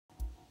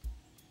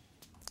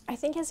I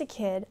think as a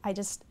kid, I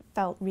just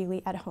felt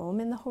really at home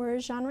in the horror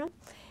genre.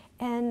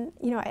 And,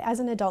 you know, as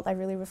an adult, I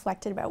really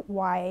reflected about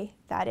why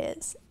that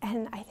is.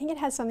 And I think it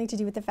has something to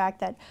do with the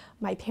fact that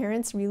my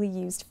parents really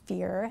used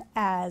fear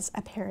as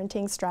a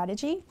parenting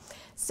strategy.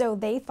 So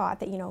they thought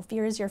that, you know,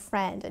 fear is your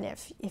friend. And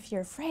if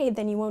you're afraid,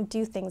 then you won't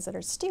do things that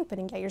are stupid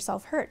and get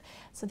yourself hurt.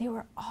 So they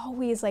were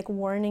always like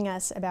warning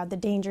us about the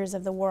dangers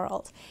of the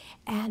world.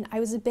 And I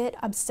was a bit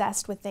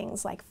obsessed with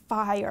things like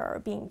fire or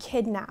being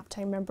kidnapped.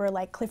 I remember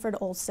like Clifford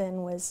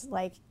Olson was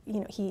like, you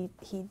know, he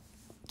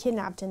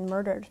kidnapped and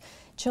murdered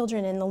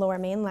children in the Lower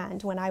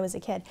Mainland when I was a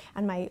kid,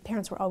 and my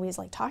parents were always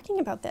like talking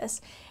about this.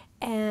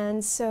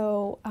 And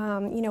so,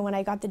 you know, when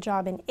I got the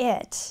job in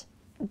It,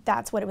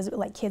 that's what it was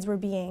like. Kids were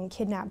being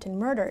kidnapped and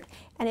murdered,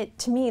 and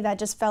to me that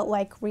just felt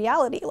like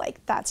reality,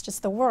 like that's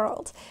just the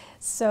world.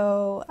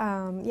 So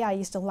yeah, I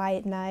used to lie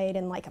at night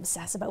and like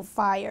obsess about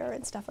fire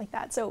and stuff like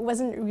that. So it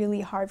wasn't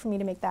really hard for me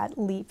to make that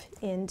leap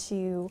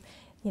into,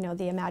 you know,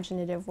 the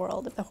imaginative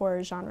world of the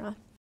horror genre.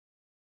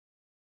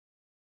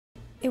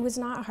 It was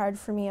not hard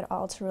for me at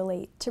all to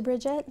relate to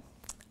Bridget.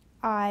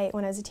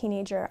 When I was a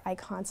teenager, I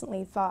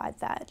constantly thought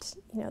that,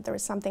 you know, there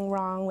was something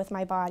wrong with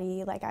my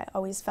body. Like I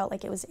always felt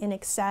like it was in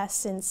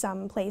excess in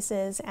some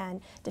places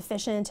and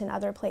deficient in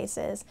other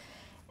places.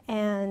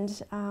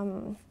 And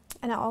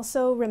I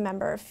also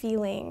remember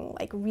feeling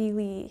like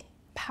really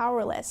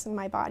powerless in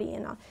my body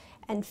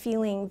and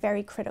feeling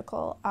very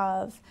critical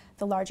of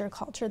the larger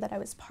culture that I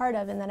was part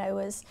of and that I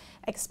was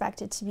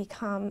expected to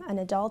become an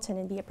adult in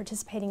and be a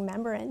participating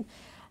member in.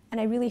 And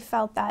I really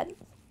felt that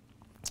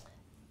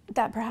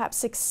perhaps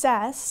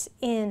success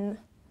in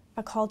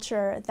a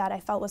culture that I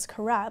felt was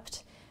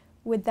corrupt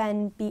would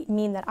then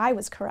mean that I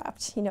was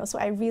corrupt, you know. So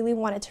I really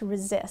wanted to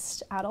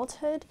resist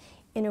adulthood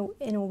in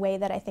a way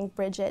that I think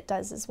Bridget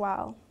does as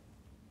well.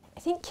 I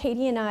think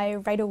Katie and I,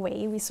 right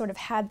away, we sort of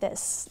had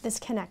this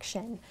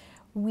connection.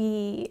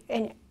 We'd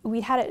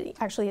had it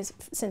actually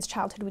since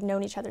childhood. We'd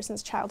known each other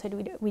since childhood.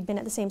 We'd been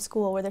at the same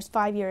school, where there's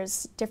 5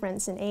 years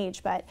difference in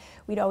age, but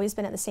we'd always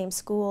been at the same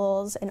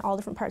schools in all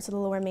different parts of the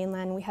Lower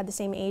Mainland. We had the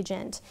same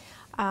agent.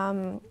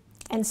 And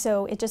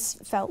so it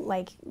just felt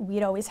like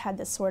we'd always had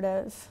this sort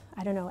of,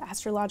 I don't know,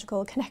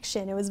 astrological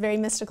connection. It was very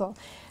mystical.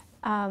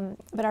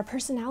 But our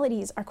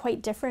personalities are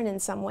quite different in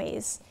some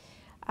ways.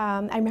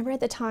 I remember at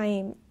the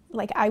time,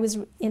 like I was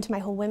into my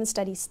whole women's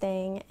studies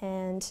thing,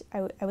 and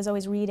I was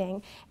always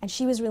reading, and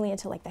she was really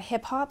into like the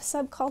hip-hop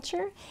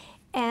subculture.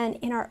 And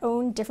in our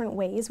own different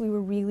ways, we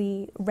were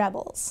really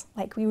rebels.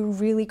 Like we were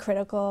really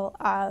critical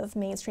of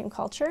mainstream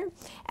culture,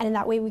 and in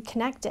that way we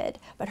connected.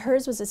 But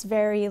hers was this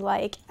very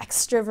like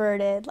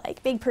extroverted,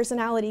 like big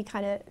personality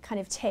kind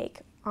of take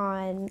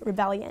on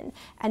rebellion,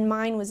 and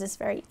mine was this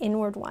very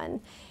inward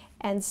one.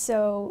 And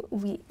so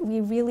we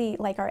really,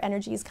 like, our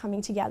energies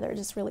coming together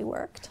just really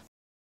worked.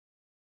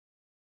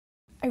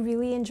 I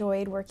really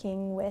enjoyed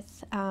working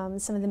with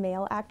some of the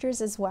male actors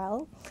as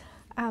well,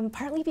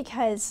 partly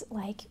because,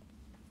 like,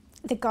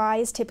 the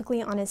guys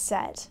typically on a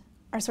set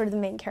are sort of the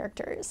main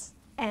characters,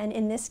 and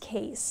in this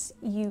case,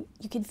 you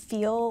could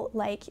feel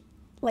like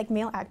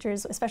male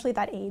actors, especially at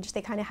that age,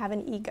 they kind of have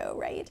an ego,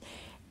 right?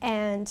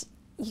 And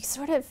you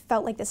sort of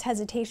felt like this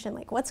hesitation,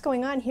 like, what's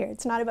going on here?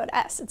 It's not about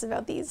us, it's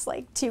about these,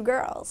 like, two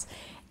girls.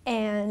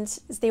 And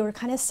they were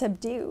kind of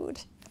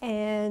subdued.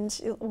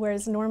 And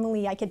whereas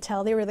normally I could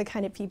tell they were the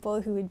kind of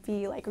people who would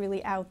be like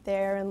really out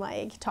there and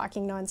like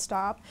talking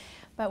nonstop.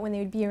 But when they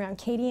would be around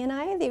Katie and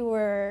I, they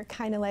were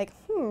kind of like,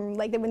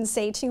 like they wouldn't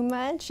say too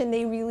much, and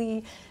they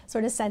really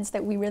sort of sensed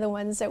that we were the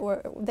ones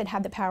that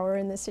had the power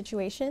in this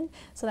situation.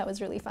 So that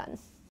was really fun.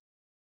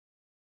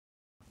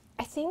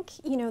 I think,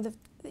 you know,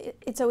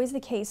 it's always the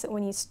case that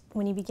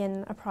when you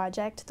begin a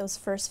project, those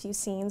first few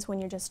scenes when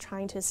you're just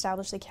trying to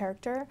establish the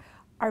character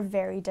are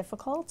very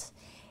difficult.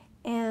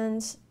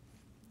 And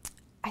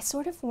I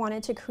sort of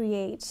wanted to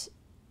create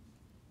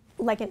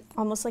like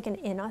almost like an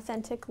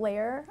inauthentic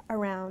layer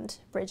around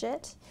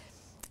Bridget,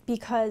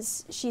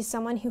 because she's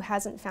someone who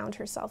hasn't found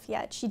herself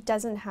yet. She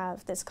doesn't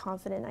have this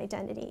confident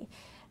identity.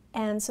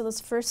 And so those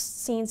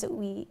first scenes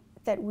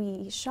that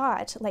we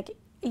shot, like,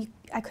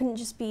 I couldn't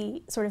just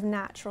be sort of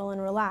natural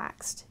and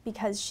relaxed,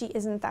 because she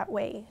isn't that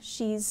way.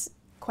 She's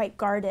quite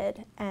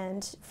guarded,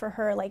 and for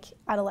her, like,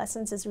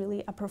 adolescence is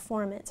really a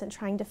performance and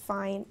trying to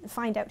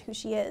find out who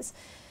she is.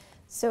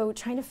 So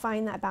trying to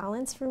find that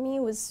balance for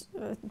me was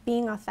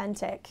being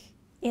authentic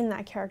in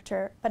that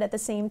character, but at the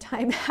same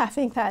time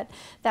having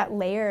that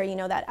layer, you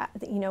know, that,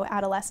 you know,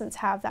 adolescents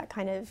have that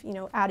kind of, you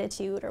know,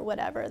 attitude or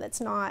whatever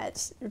that's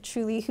not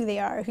truly who they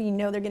are, who you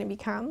know they're going to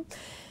become.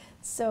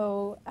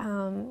 So,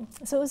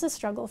 so it was a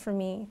struggle for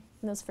me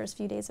in those first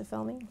few days of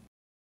filming.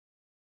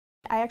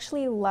 I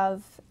actually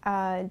love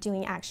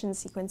doing action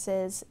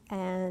sequences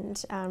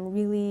and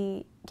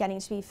really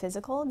getting to be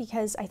physical,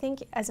 because I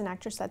think as an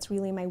actress that's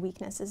really my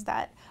weakness, is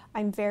that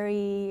I'm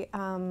very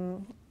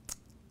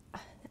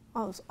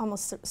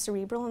almost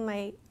cerebral in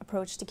my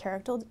approach to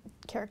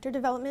character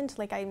development.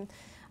 Like I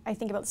I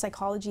think about the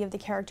psychology of the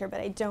character, but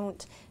I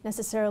don't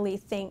necessarily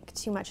think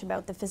too much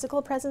about the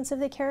physical presence of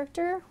the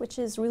character, which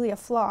is really a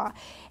flaw.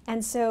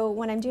 And so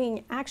when I'm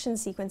doing action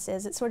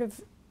sequences, it sort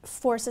of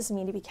forces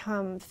me to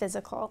become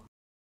physical.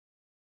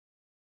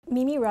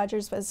 Mimi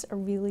Rogers was a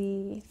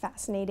really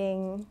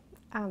fascinating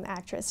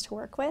actress to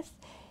work with.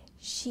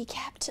 She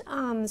kept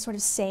sort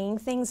of saying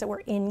things that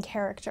were in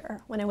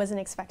character when I wasn't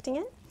expecting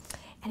it,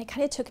 and it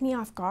kind of took me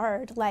off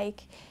guard.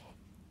 Like,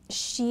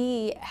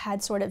 she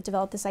had sort of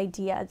developed this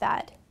idea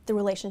that the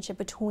relationship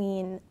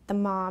between the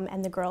mom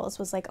and the girls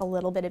was like a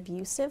little bit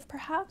abusive,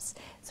 perhaps.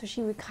 So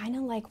she would kind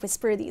of like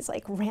whisper these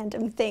like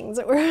random things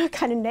that were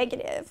kind of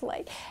negative,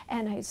 like,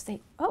 and I was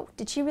like, oh,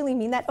 did she really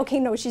mean that? Okay,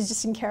 no, she's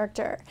just in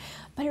character.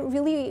 But it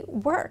really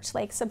worked,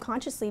 like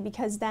subconsciously,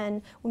 because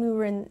then when we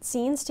were in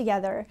scenes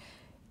together,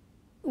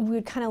 we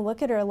would kind of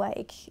look at her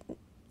like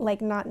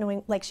not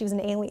knowing, like she was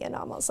an alien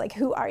almost, like,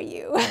 who are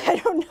you? I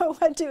don't know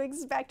what to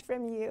expect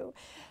from you.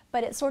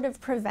 But it sort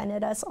of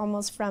prevented us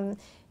almost from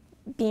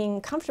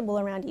being comfortable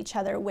around each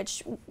other,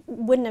 which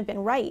wouldn't have been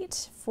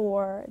right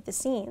for the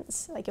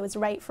scenes. Like, it was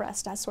right for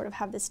us to sort of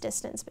have this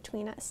distance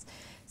between us.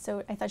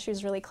 So I thought she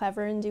was really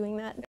clever in doing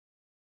that.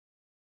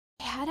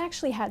 I had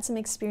actually had some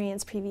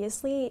experience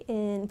previously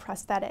in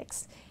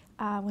prosthetics.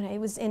 When I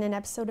was in an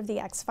episode of The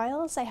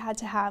X-Files, I had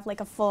to have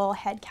like a full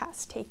head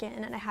cast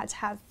taken, and I had to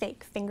have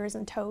fake fingers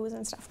and toes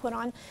and stuff put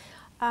on.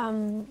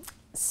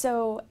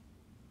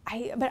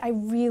 But I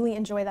really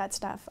enjoy that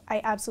stuff.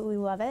 I absolutely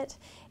love it.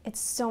 It's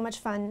so much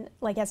fun,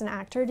 like as an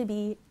actor, to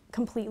be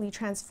completely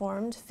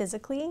transformed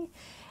physically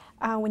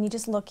when you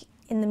just look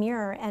in the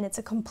mirror and it's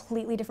a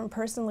completely different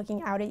person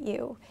looking out at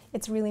you.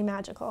 It's really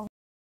magical.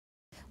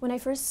 When I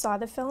first saw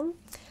the film,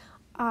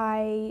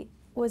 I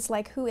was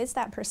like, who is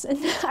that person?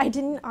 I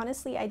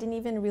didn't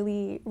even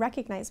really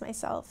recognize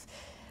myself.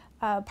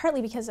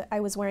 Partly because I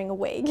was wearing a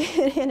wig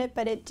in it,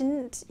 but it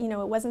didn't, it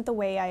wasn't the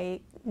way I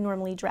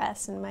normally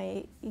dress in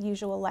my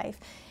usual life.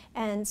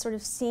 And sort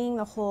of seeing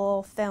the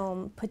whole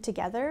film put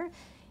together,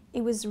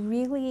 it was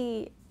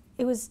really,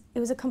 it was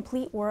a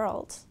complete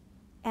world.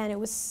 And it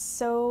was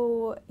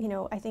so,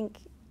 I think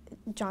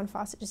John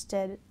Fawcett just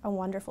did a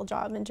wonderful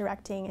job in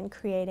directing and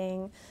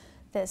creating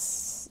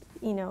this,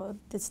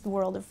 this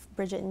world of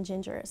Bridget and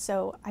Ginger.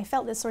 So I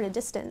felt this sort of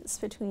distance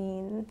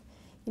between,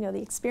 the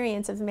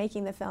experience of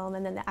making the film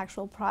and then the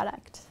actual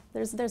product.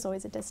 There's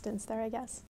always a distance there, I guess.